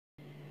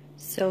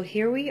So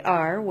here we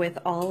are with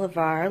all of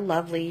our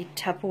lovely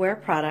Tupperware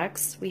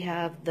products. We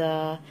have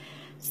the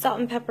salt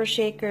and pepper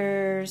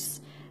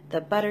shakers,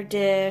 the butter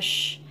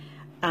dish,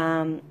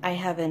 I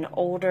have an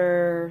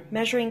older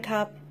measuring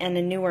cup and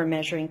a newer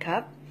measuring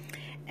cup,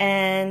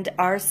 and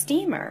our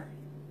steamer.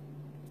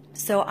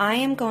 So I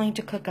am going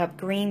to cook up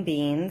green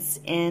beans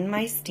in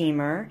my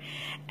steamer,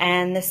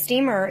 and the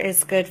steamer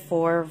is good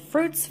for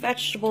fruits,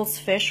 vegetables,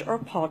 fish, or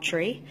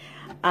poultry.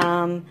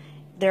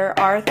 There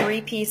are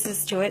 3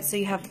 pieces to it, so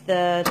you have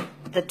the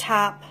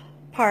top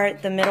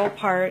part, the middle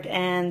part,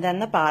 and then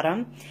the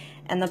bottom.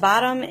 And the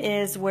bottom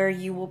is where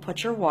you will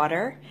put your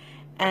water,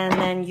 and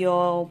then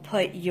you'll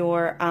put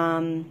your,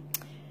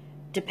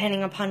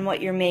 depending upon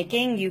what you're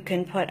making, you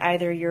can put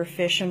either your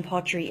fish and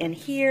poultry in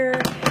here,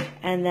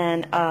 and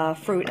then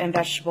fruit and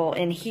vegetable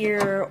in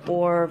here,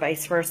 or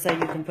vice versa.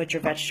 You can put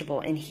your vegetable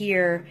in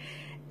here,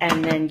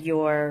 and then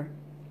your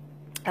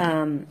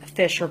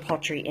fish or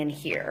poultry in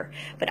here.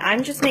 But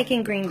I'm just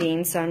making green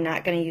beans, so I'm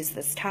not going to use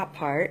this top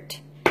part.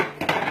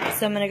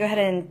 So I'm going to go ahead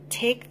and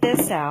take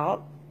this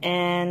out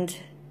and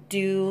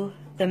do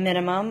the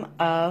minimum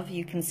of,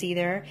 you can see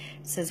there,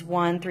 it says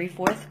 1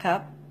 3/4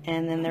 cup,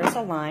 and then there's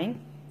a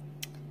line.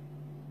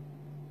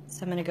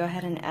 So I'm going to go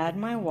ahead and add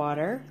my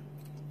water.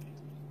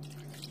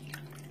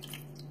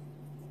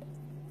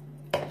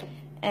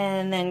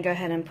 And then go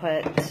ahead and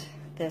put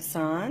this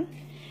on.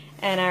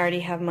 And I already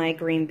have my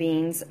green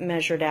beans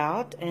measured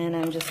out, and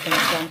I'm just going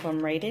to dump them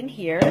right in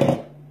here.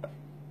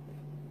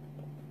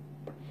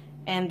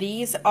 And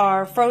these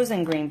are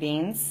frozen green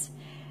beans.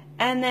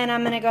 And then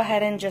I'm going to go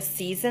ahead and just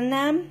season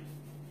them.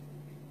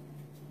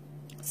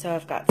 So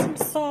I've got some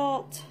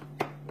salt,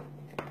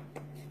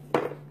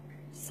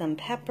 some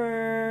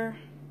pepper,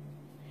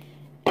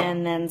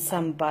 and then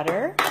some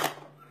butter.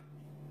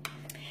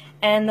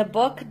 And the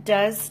book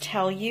does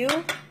tell you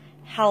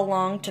how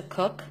long to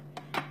cook.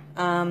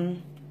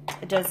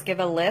 It does give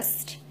a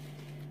list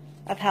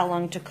of how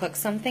long to cook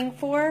something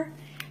for.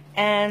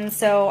 And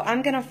so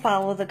I'm going to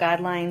follow the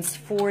guidelines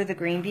for the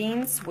green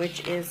beans,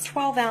 which is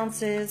 12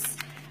 ounces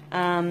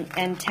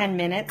and 10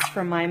 minutes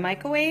for my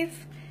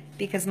microwave,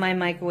 because my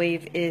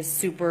microwave is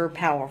super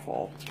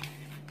powerful.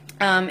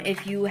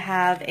 If you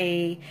have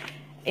a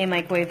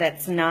microwave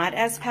that's not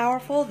as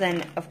powerful,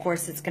 then of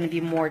course it's going to be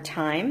more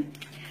time.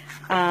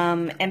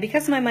 And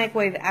because my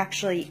microwave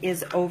actually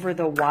is over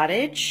the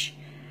wattage,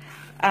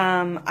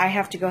 I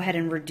have to go ahead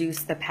and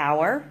reduce the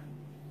power.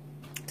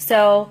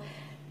 So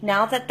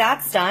now that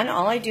that's done,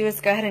 all I do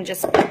is go ahead and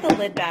just put the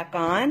lid back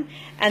on,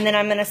 and then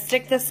I'm going to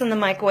stick this in the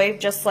microwave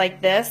just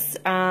like this.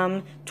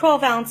 12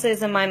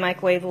 ounces in my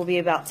microwave will be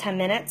about 10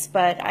 minutes,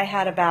 but I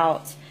had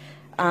about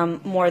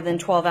more than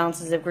 12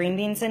 ounces of green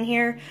beans in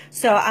here,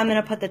 so I'm going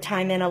to put the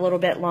time in a little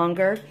bit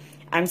longer.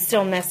 I'm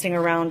still messing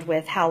around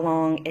with how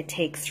long it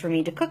takes for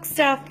me to cook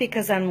stuff,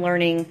 because I'm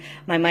learning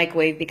my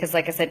microwave, because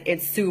like I said,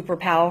 it's super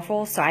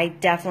powerful, so I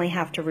definitely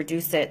have to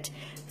reduce it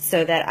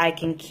so that I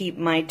can keep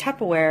my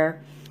Tupperware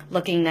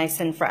looking nice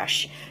and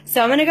fresh.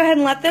 So I'm going to go ahead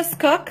and let this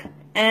cook,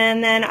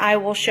 and then I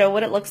will show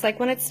what it looks like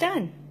when it's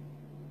done.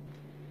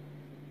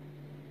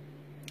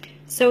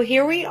 So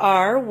here we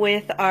are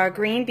with our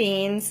green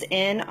beans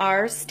in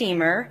our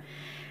steamer,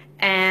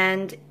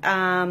 and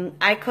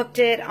I cooked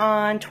it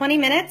on 20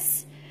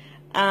 minutes.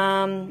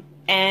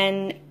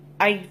 And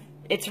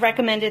it's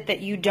recommended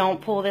that you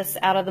don't pull this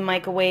out of the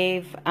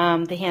microwave.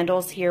 The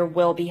handles here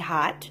will be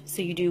hot,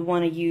 so you do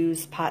want to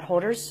use pot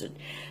holders.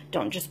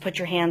 Don't just put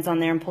your hands on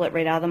there and pull it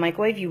right out of the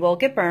microwave. You will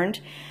get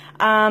burned.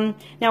 Now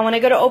when I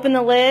go to open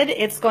the lid,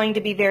 it's going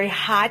to be very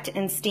hot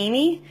and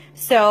steamy,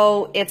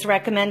 so it's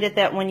recommended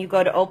that when you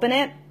go to open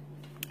it,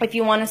 if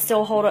you want to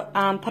still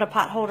put a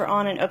pot holder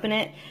on and open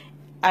it,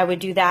 I would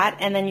do that.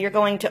 And then you're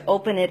going to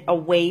open it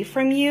away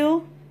from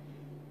you.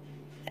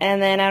 And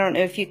then I don't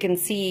know if you can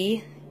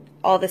see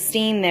all the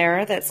steam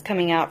there that's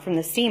coming out from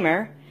the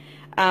steamer.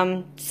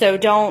 So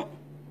don't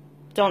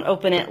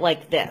open it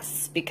like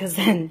this, because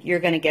then you're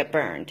going to get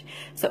burned.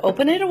 So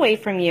open it away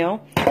from you.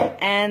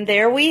 And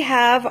there we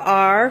have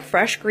our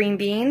fresh green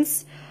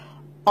beans,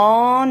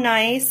 all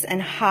nice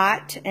and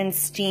hot and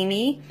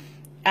steamy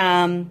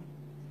and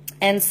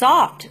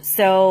soft.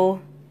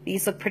 So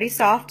these look pretty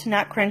soft,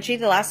 not crunchy.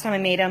 The last time I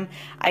made them,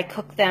 I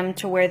cooked them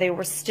to where they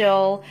were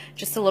still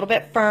just a little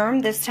bit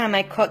firm. This time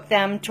I cooked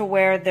them to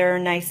where they're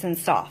nice and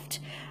soft.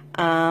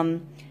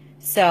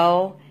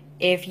 So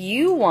if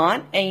you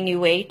want a new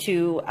way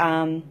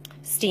to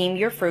steam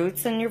your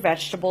fruits and your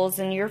vegetables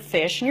and your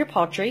fish and your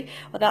poultry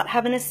without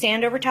having to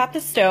stand over top the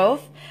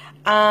stove,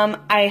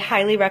 I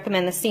highly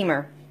recommend the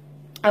steamer.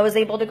 I was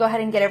able to go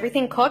ahead and get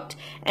everything cooked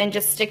and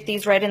just stick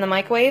these right in the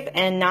microwave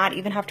and not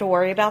even have to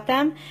worry about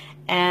them.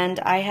 And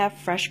I have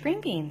fresh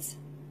green beans.